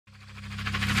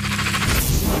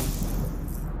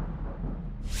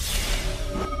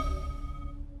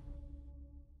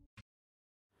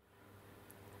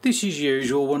This is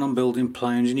usual when I'm building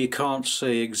planes and you can't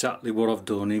see exactly what I've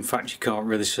done. In fact, you can't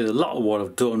really see a lot of what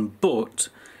I've done, but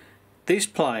this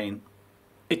plane,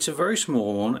 it's a very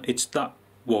small one, it's that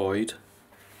wide,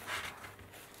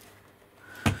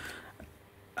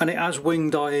 and it has wing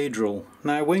dihedral.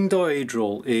 Now wing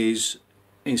dihedral is,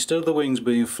 instead of the wings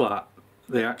being flat,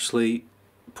 they actually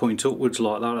point upwards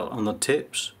like that on the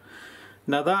tips.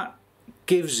 Now that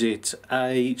gives it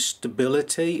a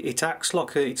stability. It acts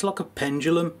like it's like a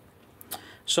pendulum.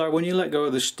 So when you let go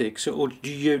of the sticks,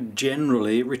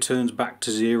 generally it returns back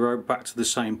to zero, back to the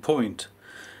same point.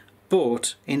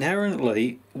 But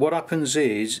inherently what happens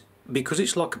is, because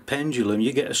it's like a pendulum,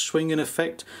 you get a swinging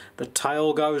effect, the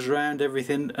tail goes around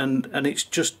everything, and it's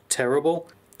just terrible.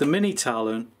 The Mini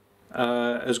Talon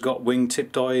has got wingtip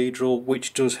dihedral,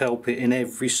 which does help it in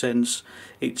every sense.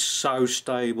 It's so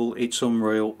stable, it's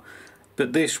unreal.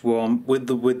 But this one, with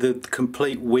the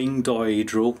complete wing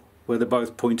dihedral, where they're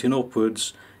both pointing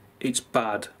upwards, it's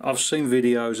bad. I've seen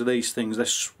videos of these things, they're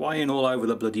swaying all over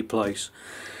the bloody place.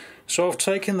 So I've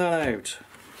taken that out.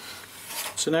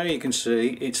 So now you can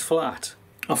see it's flat.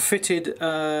 I've fitted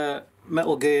a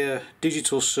Metal Gear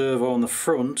digital servo on the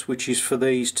front, which is for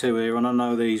these two here, and I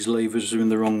know these levers are in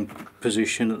the wrong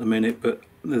position at the minute, but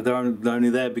they're only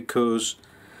there because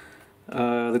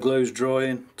the glue's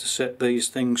drying to set these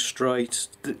things straight.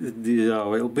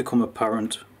 Oh, it'll become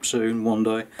apparent soon, one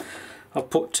day. I've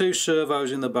put two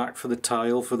servos in the back for the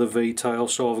tail, for the V-tail,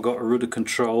 so I've got a rudder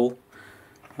control.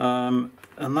 And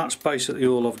that's basically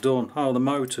all I've done. Oh, the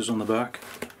motor's on the back,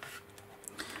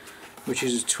 which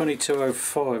is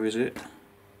 2205, is it?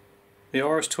 The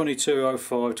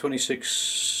RS2205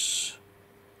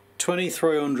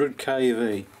 2300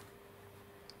 kV.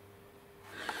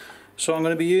 So I'm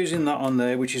going to be using that on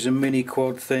there, which is a mini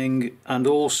quad thing, and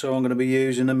also I'm going to be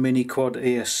using a mini quad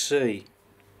ESC.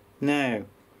 Now,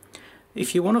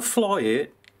 if you want to fly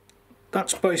it,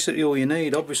 that's basically all you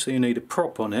need. Obviously you need a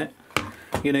prop on it.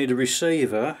 You need a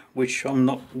receiver, which I'm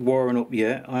not wiring up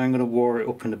yet. I am going to wire it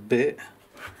up in a bit.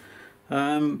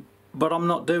 But I'm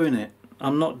not doing it.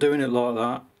 I'm not doing it like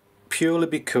that, purely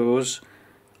because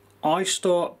I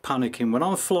start panicking when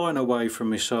I'm flying away from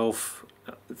myself.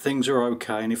 Things are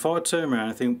okay, and if I turn around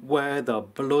and think, where the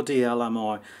bloody hell am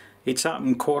I? It's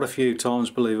happened quite a few times,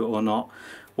 believe it or not.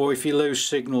 Or if you lose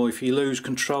signal, if you lose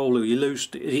control, you lose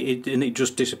it, and it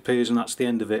just disappears, and that's the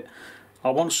end of it.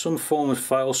 I want some form of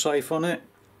fail-safe on it.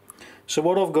 So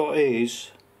what I've got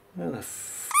is, where the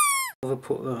f have I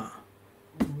put that?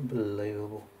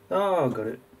 Unbelievable. Oh, I got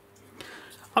it.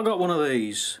 I got one of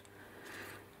these.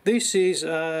 This is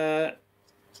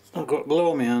I've got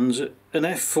glue on my hands, an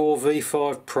F4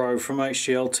 V5 Pro from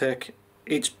HGL Tech.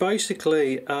 It's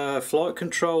basically a flight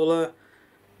controller,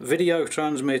 video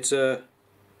transmitter,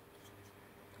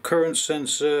 current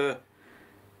sensor,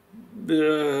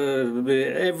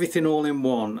 everything all in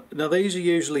one. Now these are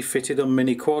usually fitted on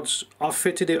mini quads. I've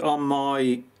fitted it on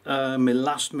my my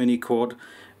last mini quad,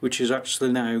 which has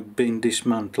actually now been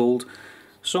dismantled,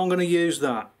 so I'm going to use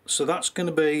that. So that's going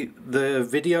to be the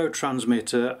video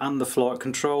transmitter and the flight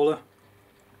controller.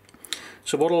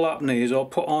 So what will happen is I'll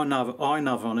put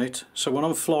iNav on it, so when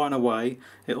I'm flying away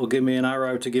it'll give me an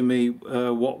arrow to give me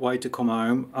what way to come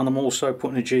home, and I'm also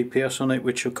putting a GPS on it,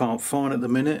 which I can't find at the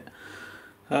minute.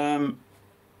 So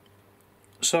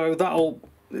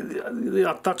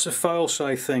that's a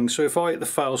fail-safe thing. So if I hit the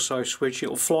fail-safe switch,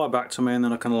 it'll fly back to me and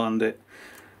then I can land it.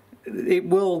 It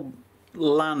will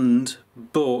land,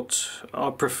 but I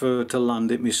prefer to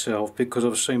land it myself because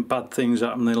I've seen bad things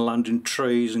happen. They land in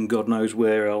trees and God knows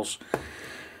where else.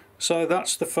 So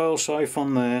that's the fail-safe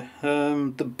on there.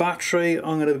 The battery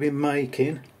I'm going to be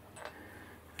making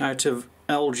out of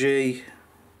LG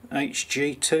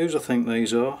HG2s, I think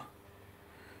these are.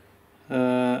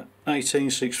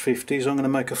 18650s. I'm going to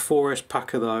make a 4S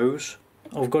pack of those.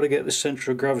 I've got to get the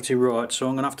centre of gravity right, so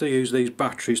I'm going to have to use these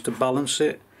batteries to balance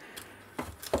it.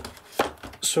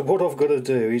 So what I've got to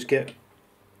do is get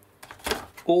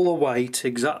all the weight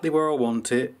exactly where I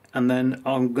want it, and then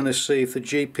I'm going to see if the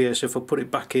GPS, if I put it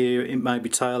back here, it may be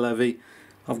tail heavy.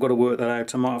 I've got to work that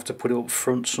out. I might have to put it up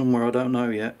front somewhere, I don't know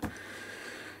yet.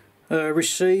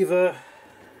 Receiver,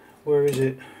 where is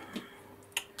it?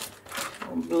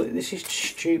 This is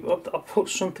stupid. I put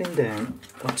something down,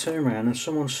 I turn around and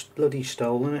someone's bloody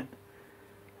stolen it.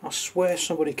 I swear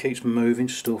somebody keeps moving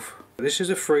stuff. This is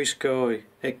a FreeSky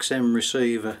XM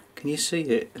receiver. Can you see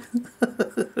it?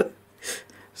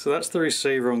 So that's the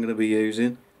receiver I'm going to be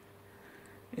using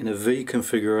in a V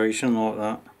configuration like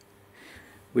that,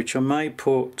 which I may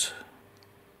put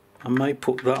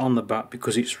that on the back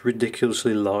because it's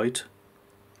ridiculously light.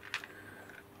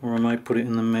 or I may put it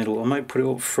in the middle. I may put it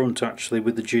up front actually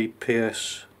with the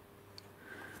GPS,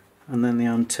 and then the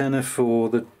antenna for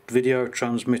the video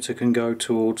transmitter can go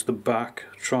towards the back.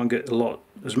 Try and get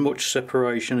as much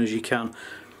separation as you can.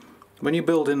 When you're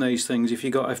building these things, if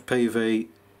you've got FPV,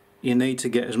 you need to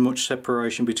get as much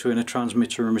separation between a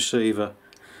transmitter and receiver.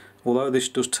 Although this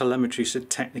does telemetry, so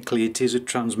technically it is a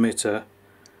transmitter,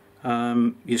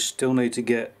 you still need to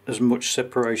get as much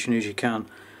separation as you can.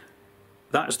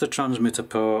 That's the transmitter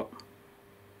part,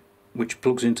 which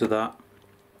plugs into that,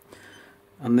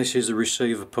 and this is the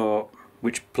receiver part,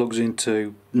 which plugs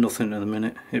into nothing at the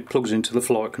minute. It plugs into the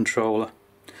flight controller.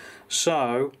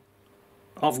 So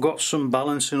I've got some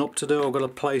balancing up to do. I've got to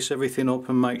place everything up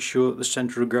and make sure that the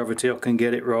centre of gravity, I can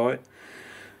get it right.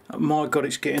 My God,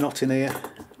 it's getting hot in here.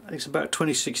 It's about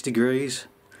 26 degrees.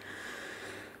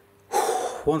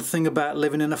 One thing about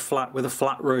living in a flat with a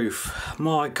flat roof,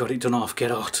 my God, it don't half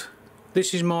get hot.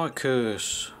 This is my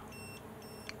curse.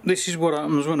 This is what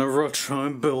happens whenever I try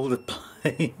and build a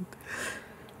plane.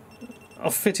 I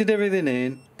fitted everything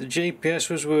in, the GPS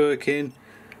was working,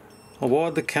 I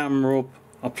wired the camera up,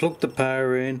 I plugged the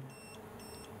power in,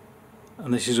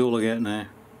 and this is all I get now.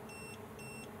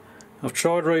 I've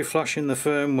tried reflashing the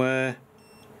firmware,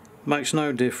 makes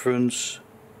no difference.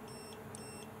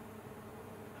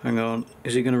 Hang on,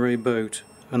 is it going to reboot?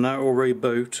 And now it will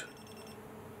reboot.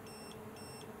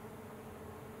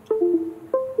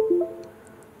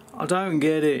 I don't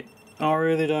get it. I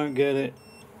really don't get it.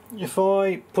 If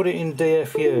I put it in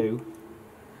DFU,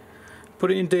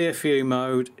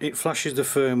 mode, it flashes the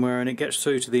firmware and it gets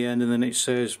through to the end, and then it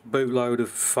says bootload of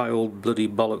failed bloody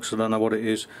bollocks. I don't know what it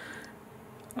is.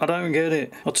 I don't get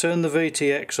it. I'll turn the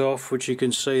VTX off, which you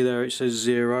can see there it says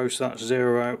 0, so that's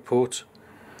 0 output.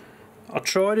 I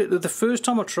tried it, the first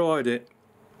time I tried it,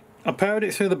 I powered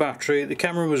it through the battery, the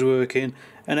camera was working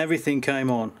and everything came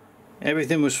on.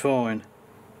 Everything was fine.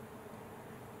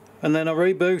 And then I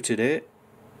rebooted it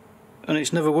and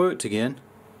it's never worked again.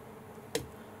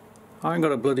 I ain't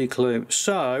got a bloody clue.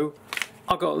 So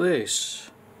I got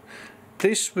this.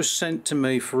 This was sent to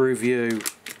me for review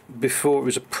before. It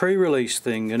was a pre-release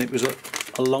thing, and it was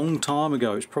a long time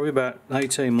ago. It's probably about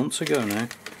 18 months ago now.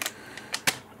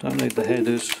 Don't need the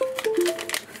headers.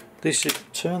 This is,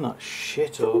 turn that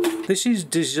shit off. This is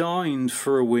designed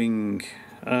for a wing.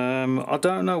 I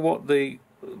don't know what the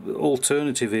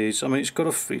alternative is. I mean, it's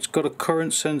got a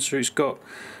current sensor, it's got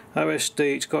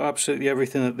OSD, it's got absolutely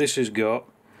everything that this has got,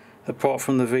 apart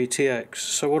from the VTX.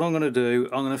 So what I'm going to do,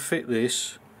 I'm going to fit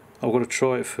this. I've got to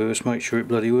try it first, make sure it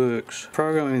bloody works.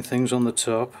 Programming things on the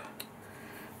top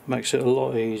makes it a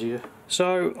lot easier.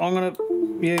 So I'm going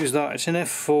to use that. It's an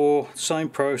F4, same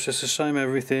processor, same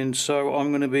everything. So I'm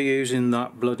going to be using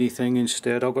that bloody thing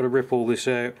instead. I've got to rip all this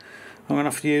out. I'm going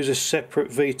to have to use a separate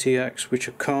VTX, which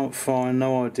I can't find,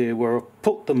 no idea where I've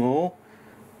put them all.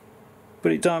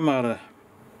 But it don't matter.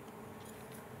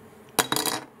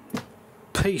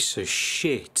 Piece of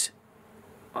shit.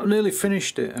 I nearly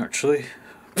finished it actually.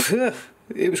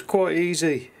 It was quite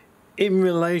easy in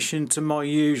relation to my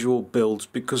usual builds,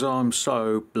 because I'm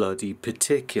so bloody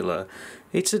particular.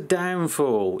 It's a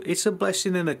downfall. It's a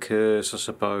blessing and a curse, I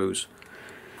suppose.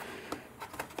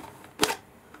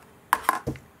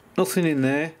 Nothing in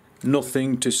there,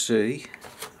 nothing to see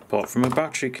apart from a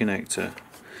battery connector,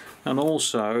 and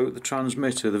also the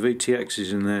transmitter, the VTX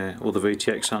is in there, or the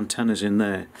VTX antenna's in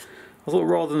there. I thought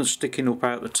rather than sticking up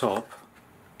out the top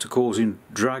to causing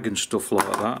drag and stuff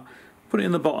like that, put it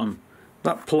in the bottom.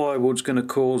 That plywood's going to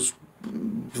cause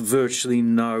virtually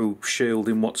no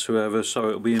shielding whatsoever, so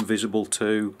it'll be invisible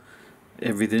to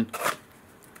everything.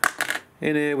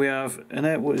 In here we have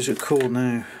an, what is it called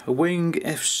now? A Wing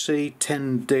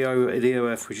FC10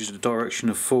 DOF, which is the direction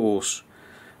of force.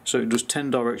 So it does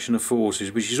 10 direction of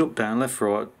forces, which is up, down, left,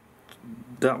 right,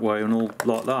 that way and all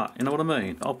like that. You know what I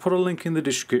mean? I'll put a link in the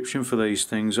description for these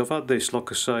things. I've had this,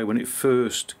 like I say, when it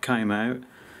first came out.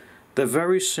 They're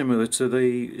very similar to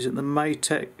the, is it the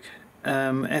Maytech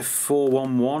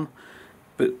F411?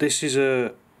 But this is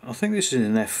a, I think this is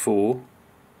an F4.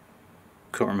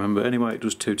 Can't remember. Anyway, it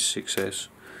does 2 to 6S.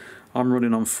 I'm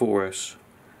running on 4S.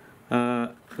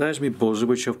 There's my buzzer,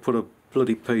 which I've put a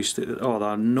bloody piece that, oh,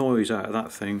 that noise out of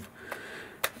that thing.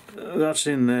 That's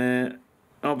in there.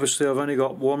 Obviously I've only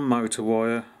got one motor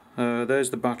wire. There's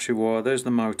the battery wire, there's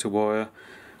the motor wire.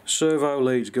 Servo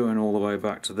leads going all the way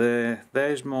back to there.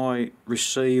 There's my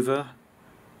receiver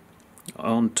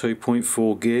on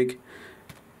 2.4 gig.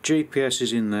 GPS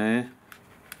is in there,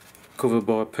 covered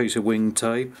by a piece of wing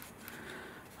tape.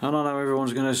 And I know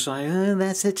everyone's going to say, oh,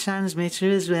 that's a transmitter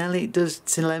as well, it does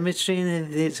telemetry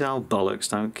and it's all bollocks,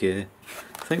 don't care.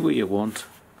 Think what you want.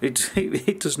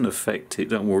 It doesn't affect it,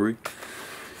 don't worry.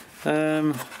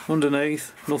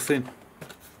 Underneath, nothing.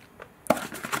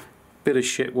 Bit of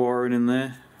shit wiring in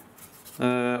there.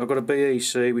 I've got a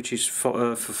BEC which is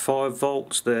for 5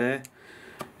 volts there.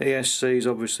 ESC is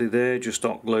obviously there, just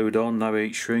hot glued on, no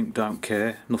heat shrink, don't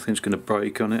care, nothing's going to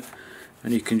break on it.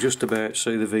 And you can just about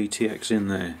see the VTX in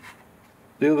there.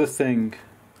 The other thing,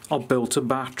 I built a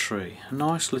battery, a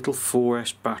nice little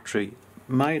 4S battery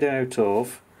made out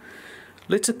of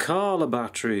Liitokala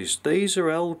batteries. These are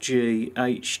LG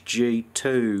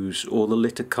HG2s, or the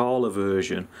Liitokala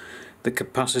version. The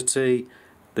capacity,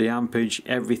 the ampage,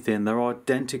 everything, they're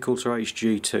identical to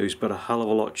HG2s but a hell of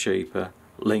a lot cheaper.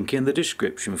 Link in the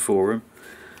description for them.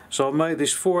 So I've made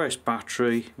this 4S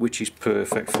battery which is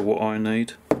perfect for what I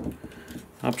need.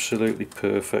 Absolutely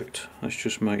perfect. Let's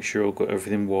just make sure I've got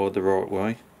everything wired the right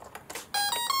way.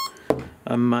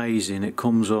 Amazing, it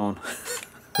comes on.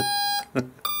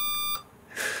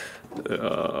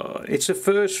 It's a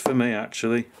first for me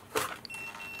actually.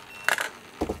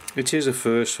 It is a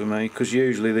first for me, because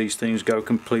usually these things go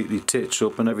completely tits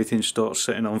up and everything starts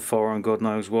setting on fire and God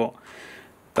knows what.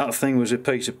 That thing was a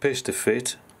piece of piss to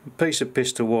fit, a piece of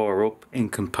piss to wire up in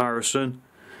comparison.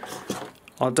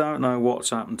 I don't know what's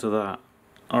happened to that.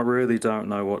 I really don't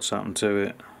know what's happened to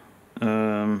it.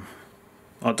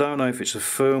 I don't know if it's a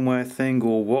firmware thing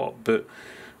or what, but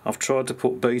I've tried to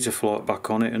put Betaflight back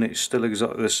on it and it's still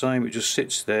exactly the same. It just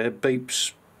sits there,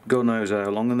 beeps God knows how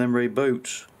long and then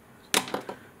reboots.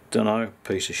 Dunno,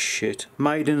 piece of shit.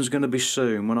 Maiden's going to be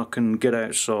soon when I can get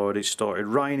outside. It started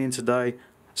raining today,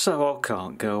 so I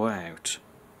can't go out.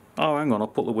 Oh, hang on, I'll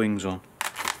put the wings on.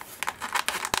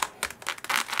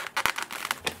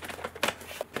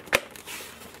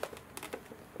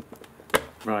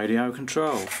 Radio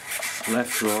control.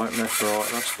 Left, right,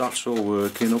 that's all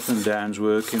working. Up and down's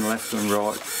working, left and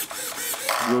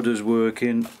right. Rudder's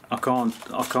working. I've got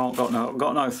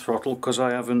no throttle because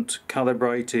I haven't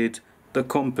calibrated the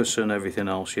compass and everything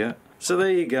else yet. So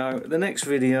there you go. The next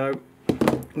video,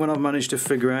 when I've managed to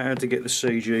figure out how to get the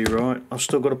CG right, I've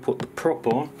still got to put the prop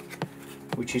on,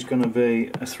 which is going to be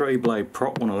a 3-blade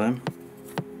prop, one of them.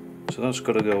 So that's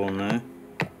got to go on there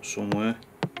somewhere.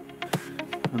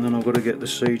 And then I've got to get the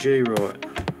CG right,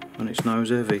 and it's nose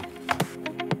heavy.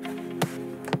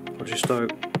 I just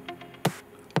hope.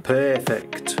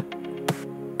 Perfect.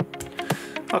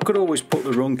 I could always put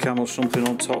the run cam or something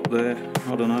on top there,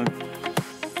 I don't know.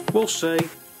 We'll see.